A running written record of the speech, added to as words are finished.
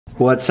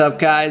What's up,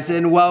 guys,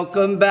 and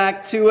welcome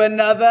back to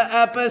another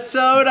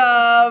episode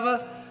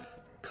of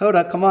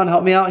Koda. Come on,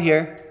 help me out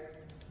here.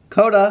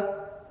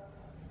 Koda.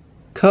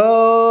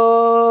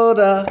 All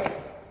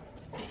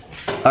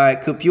right,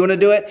 Coop, you want to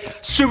do it?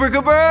 Super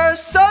Cooper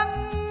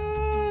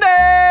Sunday.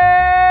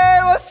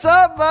 What's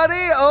up,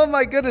 buddy? Oh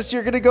my goodness,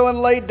 you're gonna go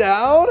and lay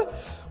down?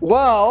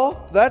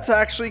 Well, that's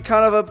actually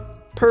kind of a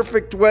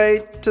perfect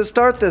way to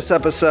start this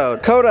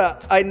episode. Koda,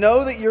 I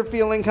know that you're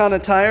feeling kind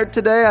of tired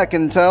today, I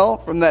can tell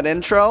from that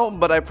intro,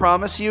 but I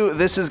promise you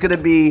this is gonna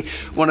be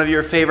one of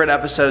your favorite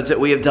episodes that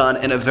we have done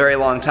in a very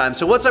long time.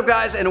 So what's up,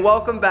 guys, and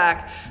welcome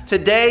back.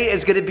 Today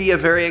is gonna be a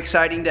very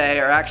exciting day,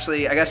 or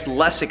actually, I guess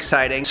less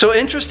exciting. So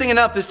interesting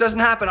enough, this doesn't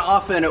happen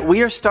often.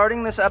 We are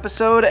starting this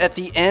episode at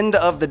the end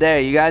of the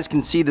day. You guys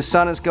can see the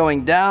sun is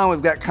going down.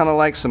 We've got kind of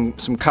like some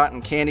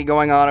cotton candy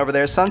going on over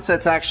there.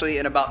 Sunset's actually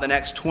in about the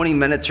next 20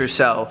 minutes or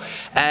so.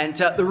 And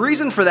the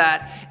reason for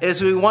that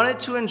is we wanted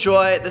to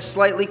enjoy the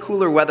slightly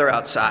cooler weather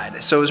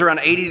outside. So it was around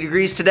 80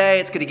 degrees today.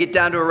 It's gonna get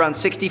down to around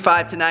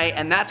 65 tonight,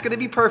 and that's gonna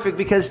be perfect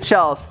because,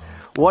 Chels,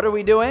 what are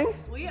we doing?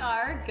 We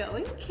are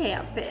going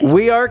camping.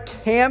 We are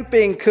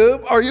camping,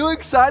 Coop. Are you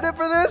excited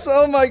for this?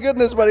 Oh my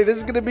goodness, buddy. This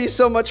is gonna be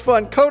so much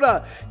fun.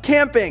 Koda,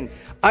 camping.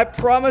 I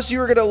promise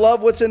you are gonna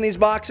love what's in these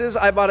boxes.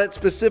 I bought it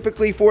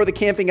specifically for the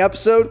camping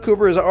episode.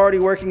 Cooper is already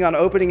working on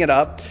opening it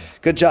up.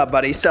 Good job,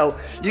 buddy. So,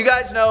 you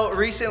guys know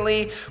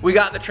recently we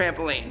got the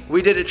trampoline.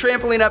 We did a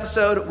trampoline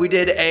episode, we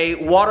did a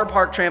water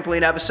park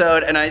trampoline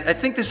episode, and I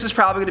think this is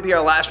probably gonna be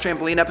our last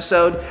trampoline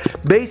episode.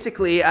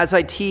 Basically, as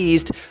I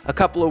teased a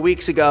couple of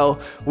weeks ago,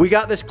 we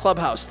got this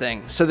clubhouse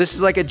thing. So this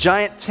is like a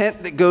giant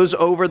tent that goes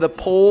over the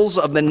poles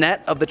of the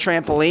net of the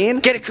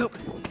trampoline. Get it, Coop,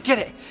 get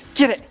it,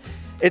 get it.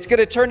 It's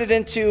gonna turn it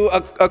into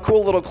a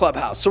cool little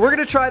clubhouse. So we're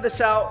gonna try this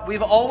out.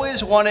 We've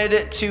always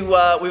wanted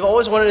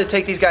to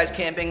take these guys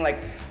camping, like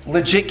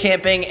legit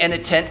camping and a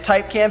tent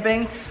type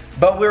camping,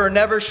 but we were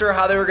never sure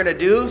how they were gonna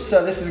do.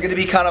 So this is gonna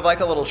be kind of like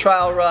a little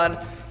trial run.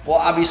 We'll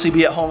obviously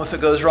be at home if it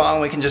goes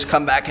wrong. We can just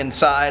come back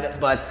inside.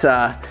 But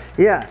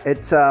yeah,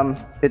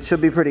 it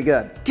should be pretty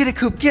good. Get it,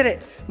 Coop, get it.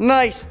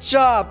 Nice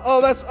job.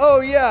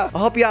 Oh yeah.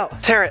 I'll help you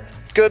out. Tear it.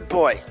 Good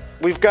boy.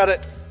 We've got it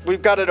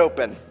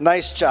open.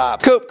 Nice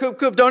job.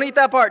 Coop, don't eat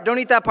that part. Don't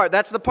eat that part.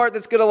 That's the part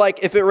that's gonna,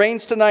 like, if it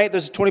rains tonight,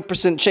 there's a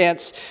 20%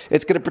 chance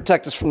it's gonna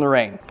protect us from the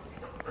rain.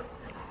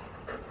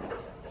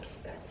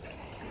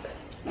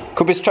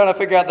 Coop is trying to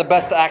figure out the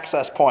best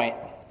access point.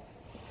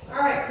 All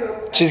right,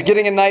 Coop. She's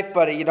getting a knife,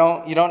 buddy. You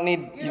don't need You don't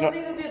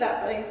need to do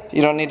that, buddy.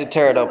 You don't need to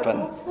tear it open.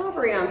 A little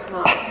slobbery on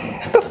top.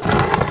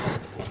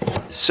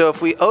 So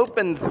if we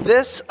open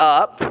this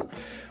up,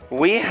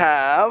 we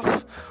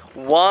have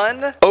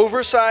one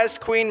oversized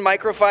queen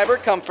microfiber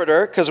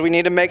comforter because we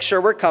need to make sure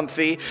we're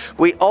comfy.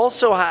 We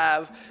also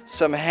have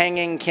some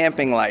hanging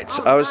camping lights.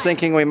 I was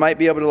thinking we might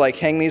be able to like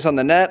hang these on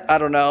the net. I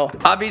don't know.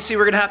 Obviously,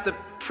 we're gonna have to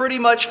pretty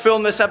much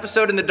film this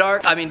episode in the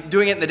dark. I mean,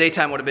 doing it in the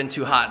daytime would have been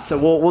too hot. So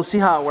we'll see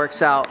how it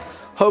works out.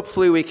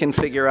 Hopefully we can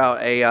figure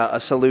out a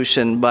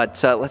solution,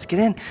 but let's get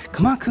in.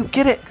 Come on, Coop,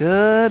 get it.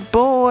 Good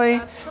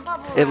boy.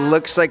 It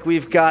looks like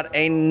we've got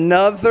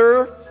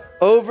another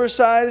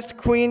oversized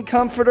queen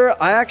comforter.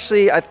 I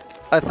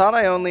thought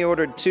I only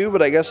ordered 2,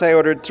 but I guess I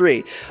ordered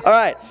 3. All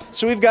right,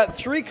 so we've got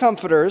 3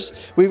 comforters.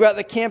 We've got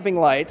the camping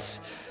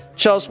lights.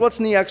 Chels, what's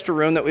in the extra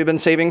room that we've been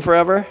saving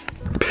forever?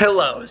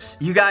 Pillows.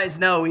 You guys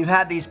know we've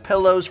had these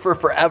pillows for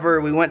forever.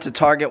 We went to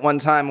Target one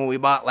time and we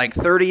bought like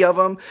 30 of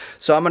them.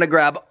 So I'm gonna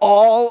grab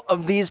all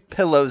of these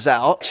pillows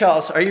out.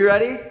 Chels, are you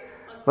ready?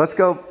 Let's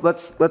go,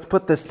 let's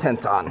put this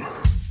tent on.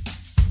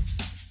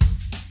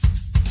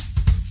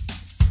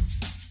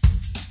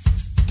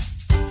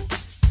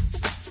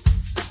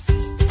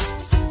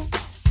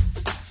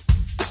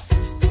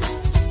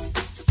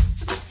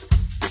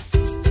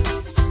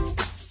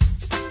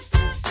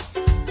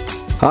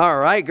 All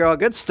right, girl,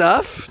 good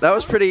stuff. That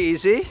was pretty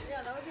easy.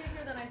 Yeah, that was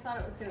easier than I thought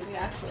it was going to be,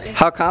 actually.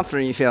 How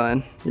confident are you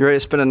feeling? You ready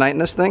to spend a night in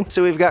this thing?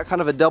 So we've got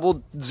kind of a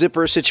double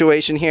zipper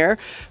situation here.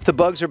 If the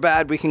bugs are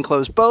bad, we can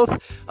close both.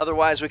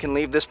 Otherwise, we can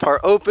leave this part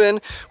open.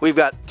 We've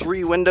got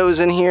 3 windows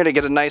in here to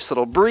get a nice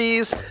little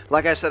breeze.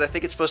 Like I said, I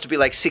think it's supposed to be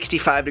like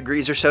 65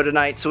 degrees or so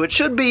tonight, so it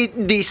should be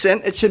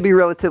decent. It should be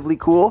relatively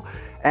cool.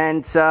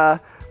 And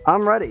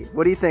I'm ready.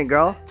 What do you think,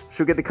 girl?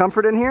 Should we get the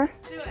comfort in here?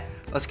 Do it.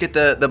 Let's get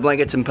the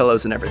blankets and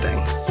pillows and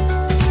everything.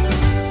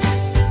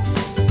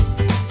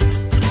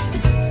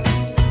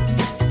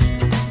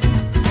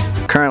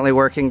 Currently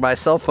working by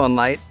cell phone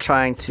light,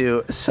 trying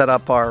to set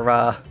up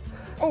our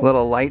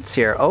little lights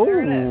here.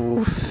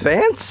 Oh,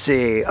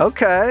 fancy.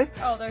 Okay.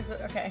 Oh,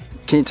 okay.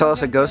 Can you tell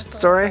us a ghost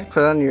story?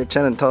 Put it on your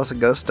chin and tell us a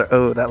ghost story.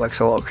 Oh, that looks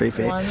a little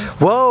creepy.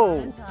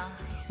 Whoa.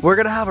 We're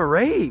gonna have a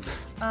rave.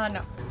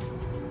 No.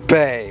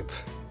 Babe.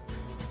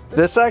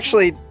 This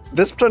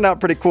turned out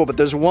pretty cool, but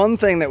there's one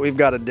thing that we've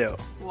got to do.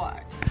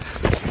 What?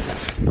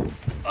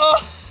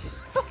 Oh.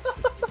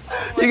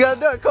 You gotta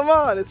do it. Come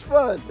on, it's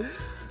fun.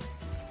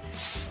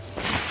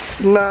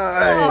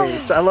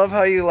 Nice. Oh. I love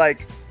how you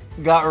like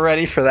got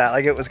ready for that,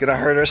 like it was gonna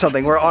hurt or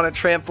something. We're on a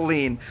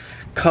trampoline.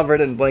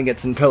 covered in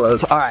blankets and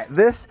pillows. All right,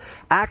 this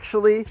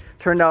actually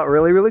turned out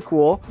really, really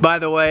cool. By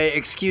the way,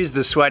 excuse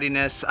the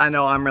sweatiness. I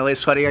know I'm really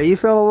sweaty. Are you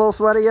feeling a little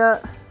sweaty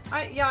yet?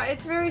 Yeah,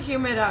 it's very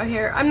humid out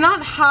here. I'm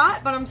not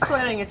hot, but I'm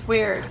sweating. It's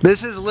weird.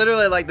 This is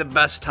literally like the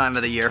best time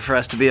of the year for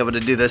us to be able to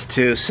do this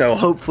too. So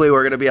hopefully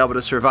we're gonna be able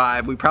to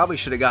survive. We probably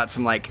should have got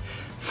some like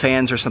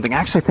fans or something.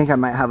 Actually, I think I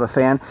might have a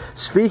fan.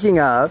 Speaking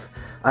of,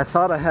 I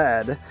thought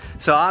ahead.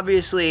 So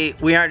obviously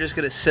we aren't just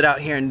gonna sit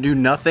out here and do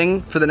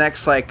nothing for the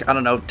next like, I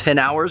don't know, 10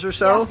 hours or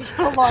so.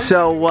 Yeah,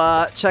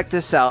 so check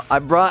this out. I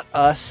brought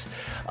us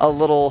a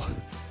little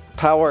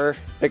power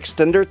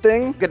extender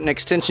thing. Got an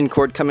extension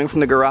cord coming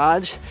from the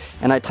garage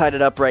and I tied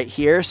it up right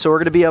here. So we're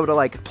gonna be able to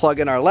like plug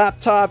in our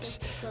laptops,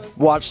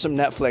 watch some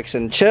Netflix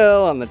and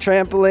chill on the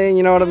trampoline,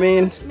 you know what I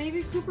mean?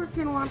 Maybe Cooper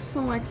can watch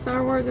some like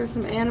Star Wars or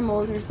some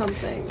animals or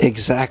something.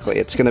 Exactly,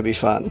 it's gonna be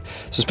fun.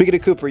 So speaking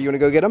of Cooper, you wanna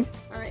go get him?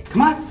 All right.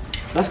 Come on,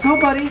 let's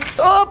go, buddy.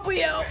 Up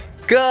we go.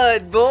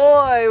 Good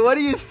boy, what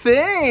do you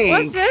think?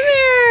 What's in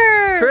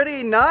here?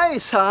 Pretty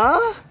nice,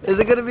 huh? Is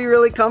it gonna be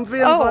really comfy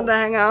and fun to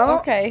hang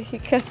out? Okay, he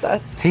kissed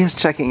us. He is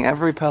checking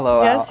every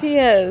pillow out. Yes, he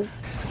is.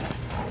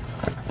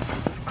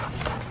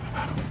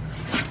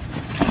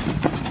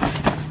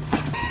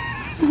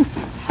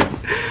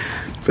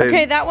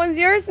 Okay, that one's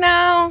yours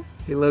now.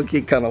 He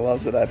low-key kind of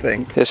loves it, I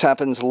think. This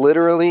happens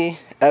literally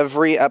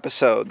every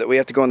episode that we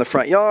have to go in the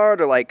front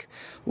yard or like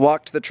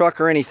walk to the truck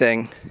or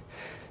anything.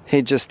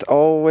 He just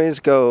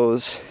always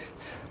goes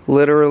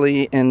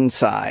literally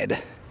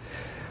inside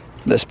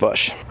this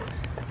bush.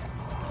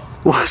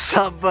 What's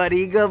up,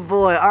 buddy? Good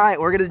boy. All right,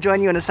 we're gonna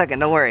join you in a second,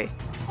 don't worry.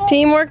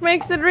 Teamwork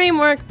makes the dream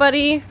work,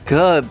 buddy.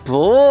 Good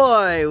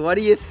boy. What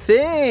do you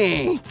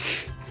think?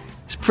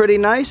 It's pretty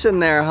nice in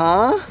there,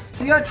 huh?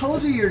 See, I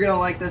told you you're gonna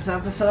like this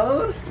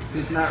episode.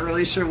 He's not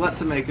really sure what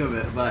to make of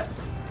it, but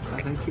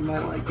I think he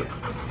might like it.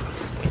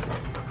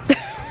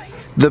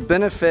 The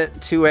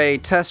benefit to a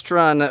test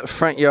run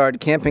front yard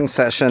camping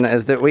session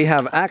is that we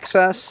have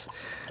access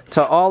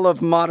to all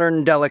of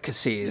modern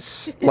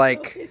delicacies,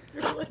 like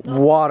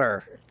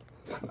water.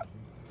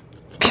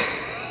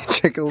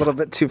 Drink a little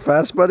bit too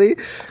fast, buddy.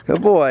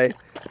 Good boy.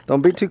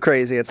 Don't be too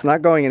crazy. It's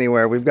not going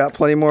anywhere. We've got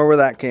plenty more where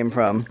that came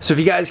from. So if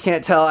you guys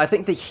can't tell, I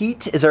think the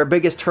heat is our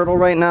biggest hurdle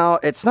right now.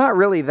 It's not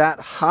really that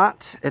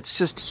hot. It's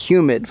just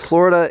humid.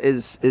 Florida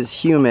is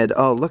humid.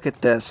 Oh, look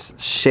at this.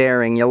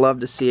 Sharing. You'll love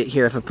to see it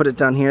here. If I put it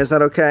down here, is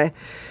that okay?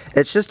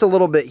 It's just a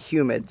little bit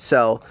humid.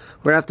 So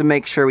we're gonna have to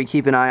make sure we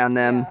keep an eye on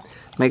them. Yeah.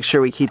 Make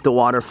sure we keep the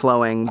water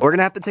flowing. We're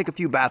gonna have to take a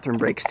few bathroom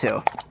breaks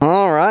too.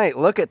 All right,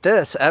 look at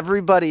this.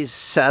 Everybody's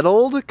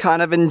settled,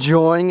 kind of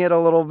enjoying it a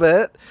little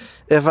bit,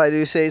 if I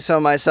do say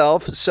so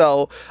myself.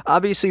 So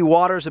obviously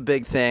water's a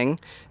big thing,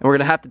 and we're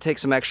gonna have to take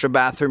some extra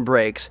bathroom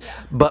breaks.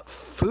 But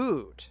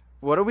food,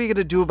 what are we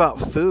gonna do about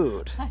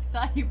food? I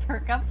saw you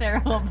perk up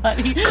there, little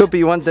buddy. Cooper,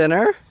 you want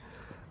dinner?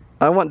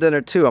 I want dinner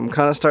too. I'm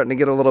kind of starting to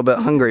get a little bit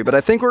hungry, but I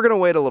think we're gonna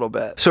wait a little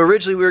bit. So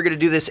originally we were gonna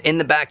do this in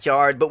the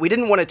backyard, but we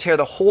didn't want to tear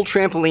the whole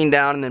trampoline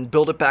down and then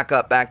build it back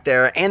up back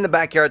there. And the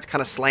backyard's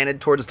kind of slanted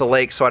towards the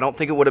lake, so I don't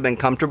think it would have been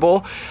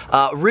comfortable.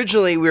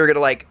 Originally we were gonna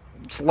like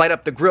light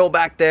up the grill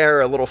back there,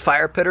 or a little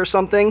fire pit or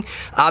something.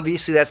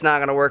 Obviously that's not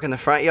gonna work in the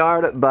front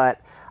yard,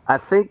 but I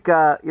think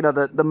you know,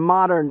 the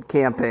modern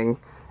camping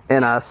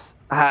in us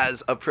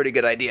has a pretty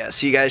good idea,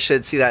 so you guys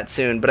should see that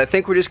soon. But I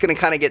think we're just gonna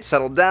kind of get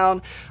settled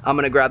down. I'm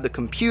gonna grab the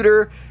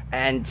computer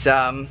and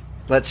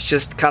let's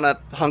just kind of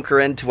hunker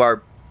into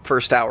our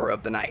first hour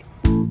of the night.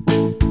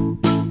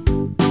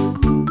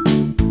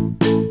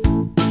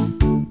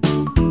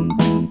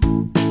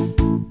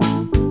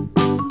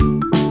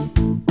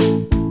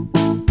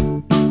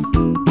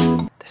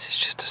 This is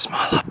just a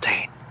small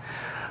update.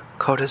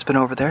 Koda's been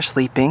over there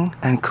sleeping,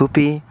 and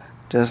Koopy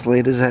just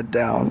laid his head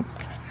down.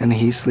 And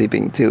he's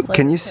sleeping too.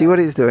 Can you see what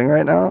he's doing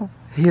right now?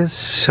 He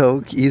is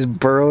he's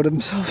burrowed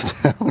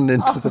himself down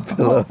into the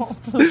pillows.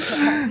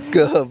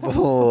 Good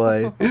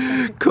boy.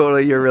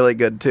 Koda, you're really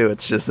good too.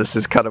 It's just this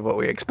is kind of what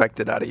we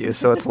expected out of you,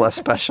 so it's less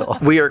special.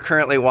 We are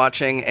currently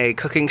watching a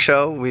cooking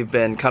show. We've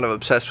been kind of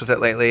obsessed with it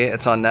lately.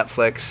 It's on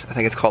Netflix. I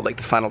think it's called like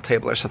The Final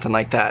Table or something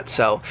like that.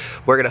 So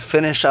we're gonna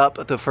finish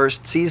up the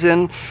first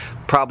season,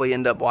 probably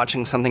end up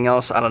watching something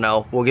else. I don't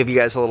know. We'll give you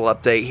guys a little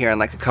update here in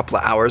like a couple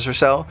of hours or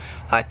so.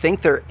 I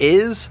think there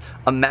is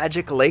a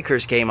Magic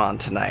Lakers game on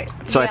tonight.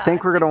 So yeah, I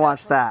think we're gonna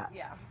watch that.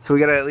 Yeah. So we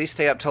gotta at least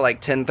stay up till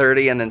like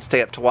 10:30 and then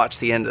stay up to watch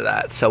the end of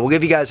that. So we'll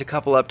give you guys a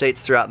couple updates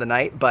throughout the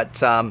night,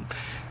 but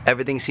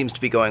everything seems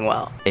to be going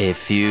well. A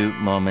few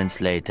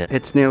moments later.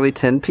 It's nearly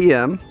 10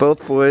 p.m.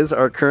 Both boys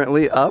are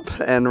currently up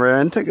and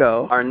raring to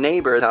go. Our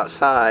neighbor's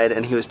outside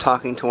and he was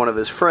talking to one of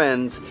his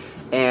friends,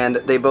 and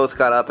they both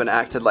got up and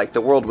acted like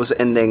the world was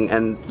ending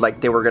and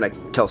like they were gonna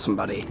kill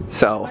somebody.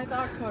 So I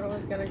thought Koda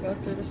was gonna go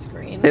through the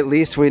screen. At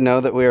least we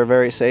know that we are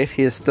very safe.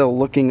 He is still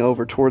looking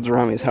over towards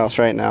Rami's house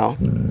right now.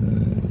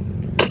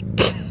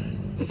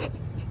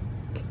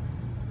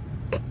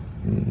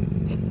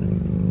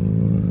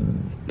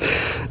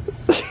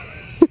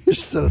 You're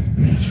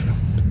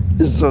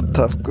so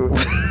tough, Coop.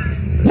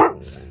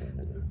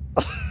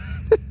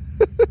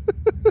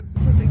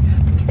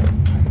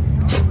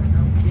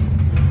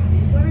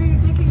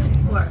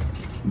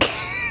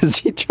 Is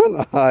he trying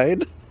to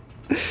hide?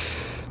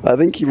 I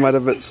think he might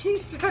have been.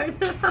 He's trying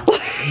to hide.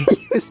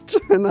 He was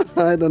trying to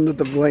hide under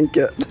the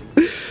blanket.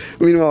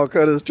 Meanwhile,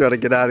 Koda's trying to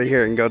get out of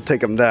here and go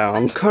take him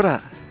down.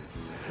 Koda!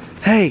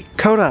 Hey,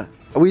 Koda!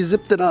 We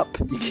zipped it up.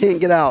 You can't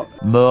get out.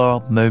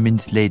 More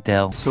moments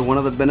later. So one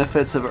of the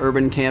benefits of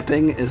urban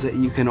camping is that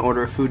you can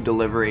order food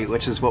delivery,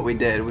 which is what we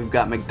did. We've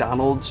got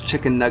McDonald's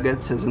chicken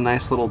nuggets as a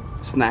nice little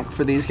snack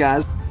for these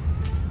guys.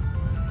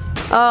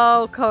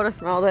 Oh, Koda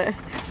smelled it.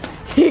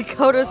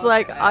 Koda's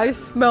like, I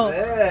smell it.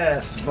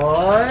 Yes,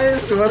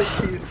 boys. What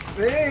do you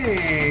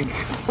think?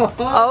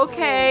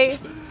 Okay.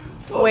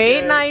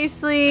 Wait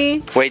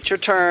nicely. Wait your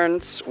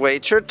turns.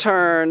 Wait your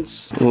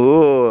turns.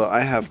 Ooh, I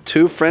have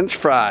 2 French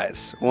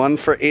fries. 1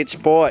 for each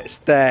boy.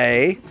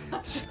 Stay.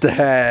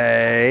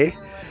 Stay.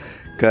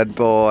 Good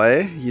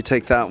boy. You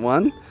take that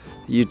one.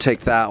 You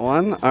take that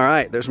one. All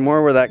right, there's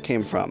more where that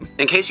came from.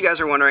 In case you guys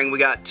are wondering, we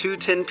got 2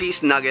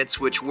 10-piece nuggets,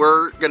 which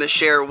we're gonna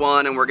share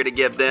one, and we're gonna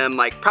give them,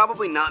 like,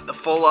 probably not the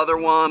full other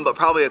one, but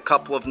probably a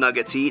couple of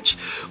nuggets each.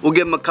 We'll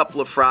give them a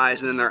couple of fries,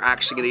 and then they're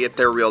actually gonna get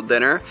their real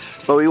dinner.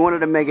 But we wanted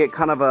to make it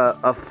kind of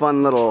a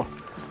fun little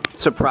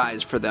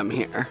surprise for them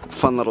here.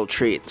 Fun little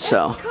treat,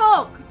 so. It's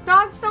Coke.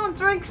 Dogs don't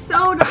drink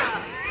soda.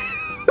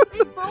 They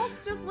both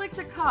just licked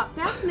a cup.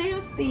 That's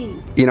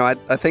nasty. You know,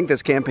 I think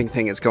this camping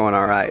thing is going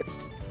all right.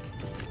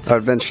 I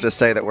would venture to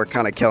say that we're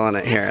kind of killing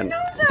it here. Nose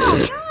out,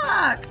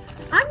 yuck.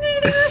 I'm gonna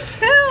eat this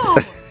too.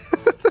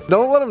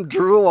 Don't let him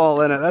drool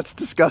all in it. That's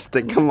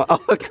disgusting. Come on.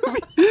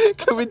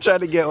 Could we try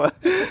to get one?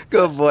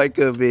 Good boy,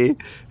 Koopy.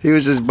 He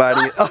was just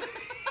biting it. Oh.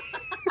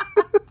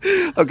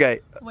 Okay.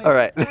 Wait, all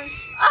right.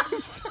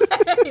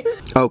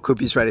 Oh,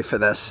 Koopy's ready for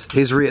this.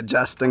 He's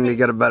readjusting to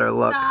get a better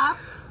look. Stop.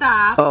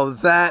 Stop. Oh,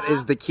 that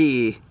is the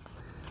key.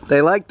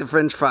 They like the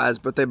French fries,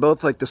 but they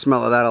both like the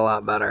smell of that a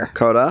lot better.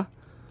 Koda,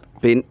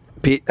 be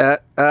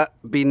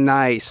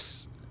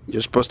nice.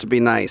 You're supposed to be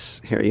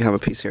nice. Here, you have a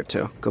piece here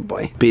too. Good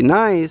boy. Be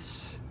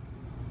nice.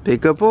 Be a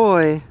good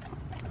boy.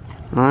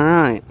 All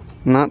right.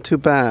 Not too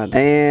bad.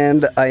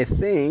 And I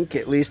think,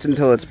 at least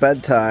until it's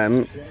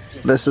bedtime,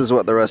 this is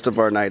what the rest of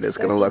our night is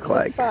going to look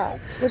like.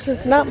 Which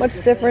is not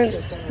much different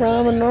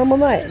from a normal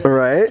night.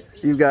 Right?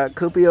 You've got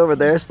Koopy over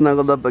there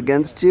snuggled up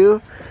against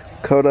you.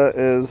 Koda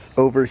is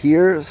over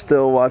here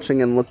still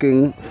watching and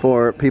looking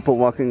for people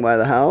walking by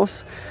the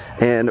house.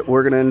 And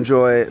we're going to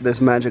enjoy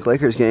this Magic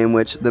Lakers game,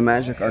 which the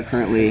Magic are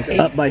currently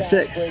up by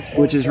 6,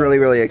 which is really,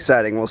 really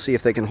exciting. We'll see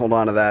if they can hold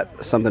on to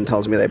that. Something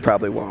tells me they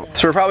probably won't.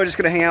 So we're probably just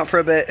going to hang out for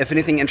a bit. If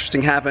anything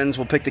interesting happens,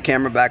 we'll pick the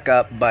camera back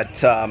up. But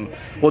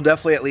we'll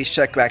definitely at least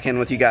check back in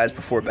with you guys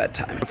before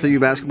bedtime. For you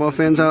basketball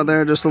fans out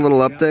there, just a little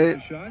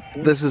update.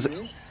 This is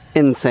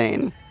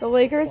insane. The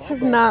Lakers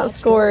have not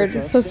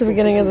scored since the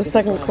beginning of the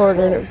second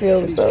quarter, and it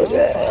feels so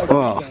good.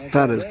 Oh,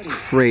 that is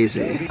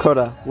crazy.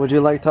 Koda, would you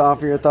like to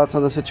offer your thoughts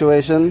on the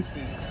situation?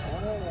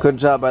 Good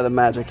job by the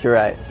Magic, you're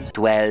right.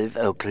 12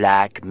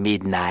 o'clock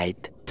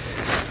midnight.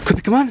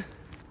 Koopy, come on.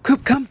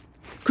 Coop, come.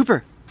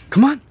 Cooper,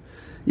 come on.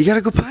 You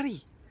gotta go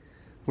potty.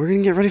 We're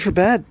gonna get ready for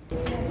bed.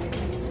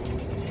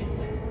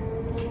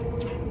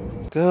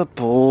 Good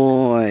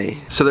boy.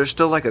 So there's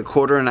still like a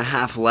quarter and a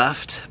half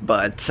left,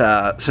 but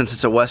since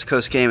it's a West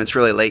Coast game, it's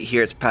really late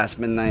here. It's past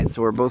midnight,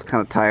 so we're both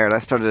kind of tired. I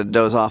started to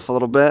doze off a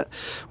little bit.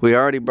 We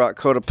already brought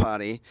Koda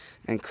potty.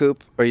 And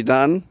Coop, are you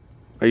done?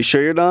 Are you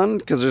sure you're done?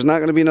 Because there's not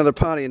going to be another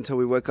potty until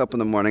we wake up in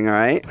the morning, all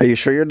right? Are you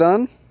sure you're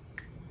done?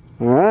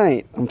 All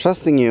right, I'm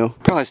trusting you.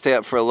 Probably stay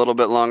up for a little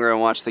bit longer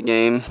and watch the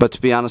game. But to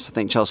be honest, I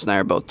think Chelsea and I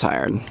are both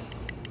tired.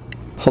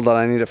 Hold on,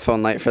 I need a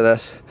phone light for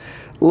this.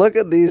 Look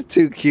at these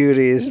 2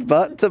 cuties,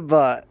 butt to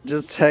butt,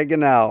 just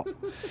hanging out.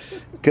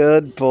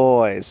 Good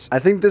boys. I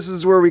think this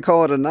is where we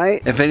call it a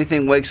night. If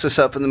anything wakes us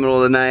up in the middle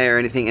of the night or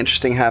anything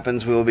interesting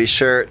happens, we will be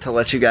sure to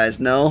let you guys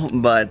know.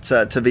 But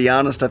to be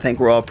honest, I think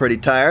we're all pretty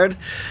tired,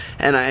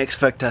 and I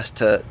expect us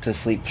to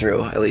sleep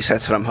through. At least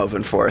that's what I'm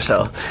hoping for.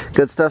 So,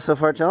 good stuff so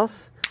far, Chelsea.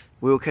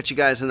 We will catch you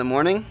guys in the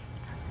morning.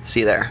 See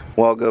you there.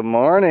 Well, good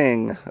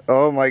morning.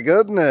 Oh my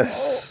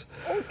goodness.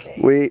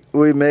 Okay.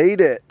 We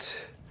made it.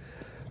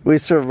 We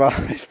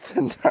survived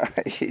the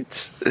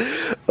night.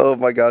 Oh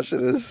my gosh, it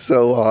is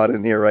so hot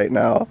in here right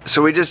now.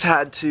 So we just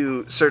had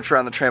to search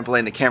around the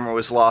trampoline. The camera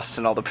was lost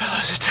in all the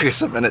pillows. It took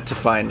us a minute to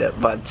find it.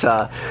 But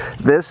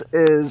this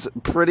is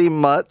pretty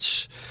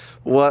much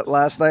what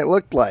last night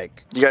looked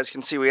like. You guys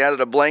can see we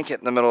added a blanket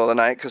in the middle of the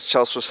night because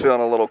Chelsea was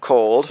feeling a little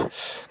cold.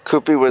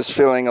 Koopy was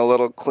feeling a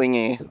little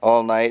clingy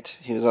all night.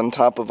 He was on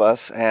top of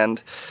us.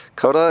 And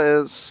Koda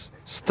is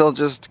still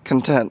just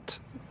content.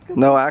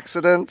 No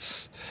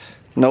accidents.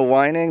 No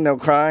whining, no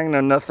crying,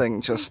 no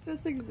nothing. Just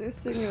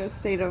existing in a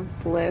state of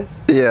bliss.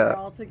 Yeah. We're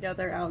all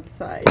together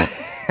outside.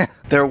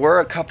 There were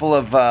a couple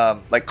of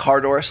like car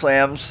door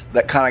slams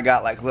that kind of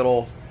got like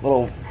little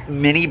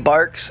mini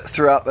barks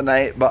throughout the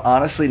night, but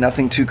honestly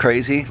nothing too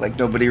crazy. Like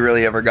nobody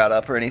really ever got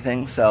up or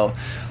anything. So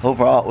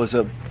overall it was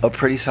a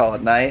pretty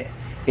solid night.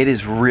 It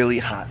is really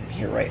hot in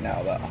here right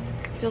now though.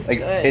 Feels Like,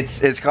 good.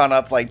 it's gone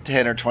up like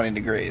 10 or 20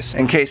 degrees.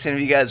 In case any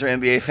of you guys are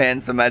NBA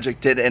fans, the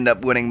Magic did end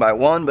up winning by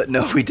 1, but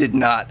no, we did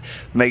not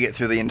make it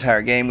through the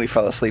entire game. We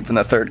fell asleep in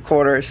the third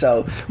quarter,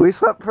 so we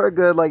slept for a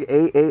good like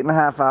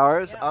 8.5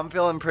 hours. Yeah. I'm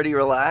feeling pretty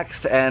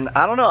relaxed, and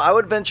I don't know, I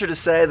would venture to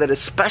say that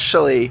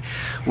especially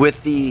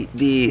with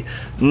the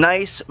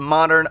nice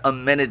modern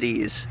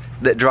amenities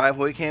that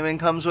Driveway Camping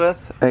comes with,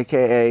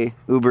 aka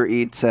Uber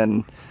Eats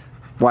and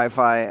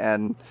Wi-Fi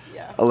and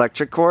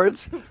electric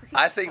cords,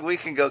 I think we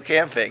can go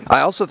camping. I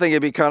also think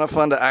it'd be kind of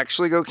fun to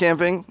actually go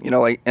camping, you know,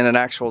 like in an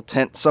actual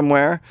tent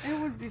somewhere. It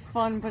would be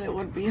fun, but it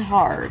would be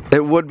hard.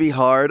 It would be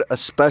hard,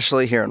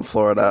 especially here in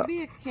Florida.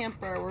 Maybe a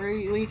camper where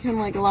we can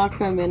like lock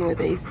them in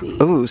with AC.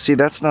 Ooh, see,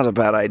 that's not a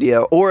bad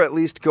idea. Or at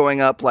least going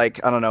up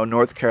like, I don't know,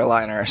 North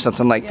Carolina or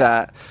something like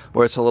that,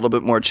 where it's a little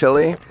bit more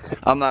chilly.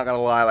 I'm not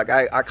gonna lie, like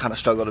I kind of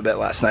struggled a bit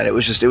last night. It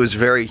was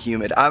very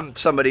humid. I'm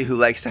somebody who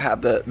likes to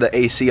have the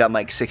AC on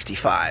like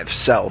 65.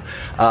 So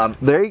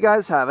there you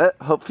guys have it.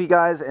 Hope you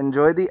guys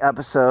enjoyed the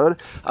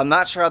episode. I'm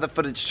not sure how the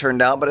footage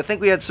turned out, but I think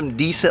we had some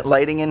decent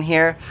lighting in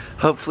here.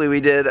 Hopefully we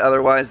did,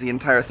 otherwise the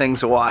entire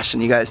thing's a wash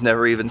and you guys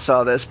never even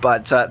saw this.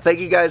 But thank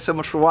you guys so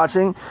much for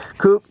watching.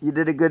 Coop, you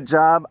did a good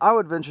job. I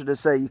would venture to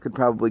say you could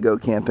probably go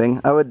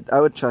camping. I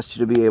would trust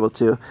you to be able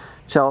to.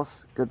 Chelsea,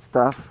 good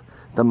stuff.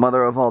 The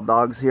mother of all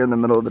dogs here in the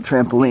middle of the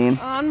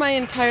trampoline. On my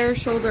entire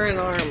shoulder and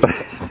arm.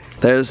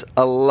 There's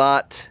a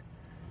lot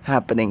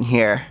happening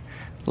here.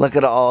 Look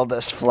at all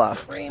this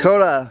fluff.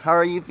 Koda, how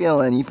are you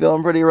feeling? You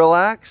feeling pretty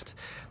relaxed?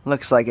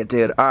 Looks like it,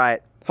 dude. All right.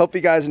 Hope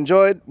you guys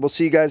enjoyed. We'll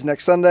see you guys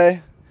next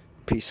Sunday.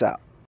 Peace out.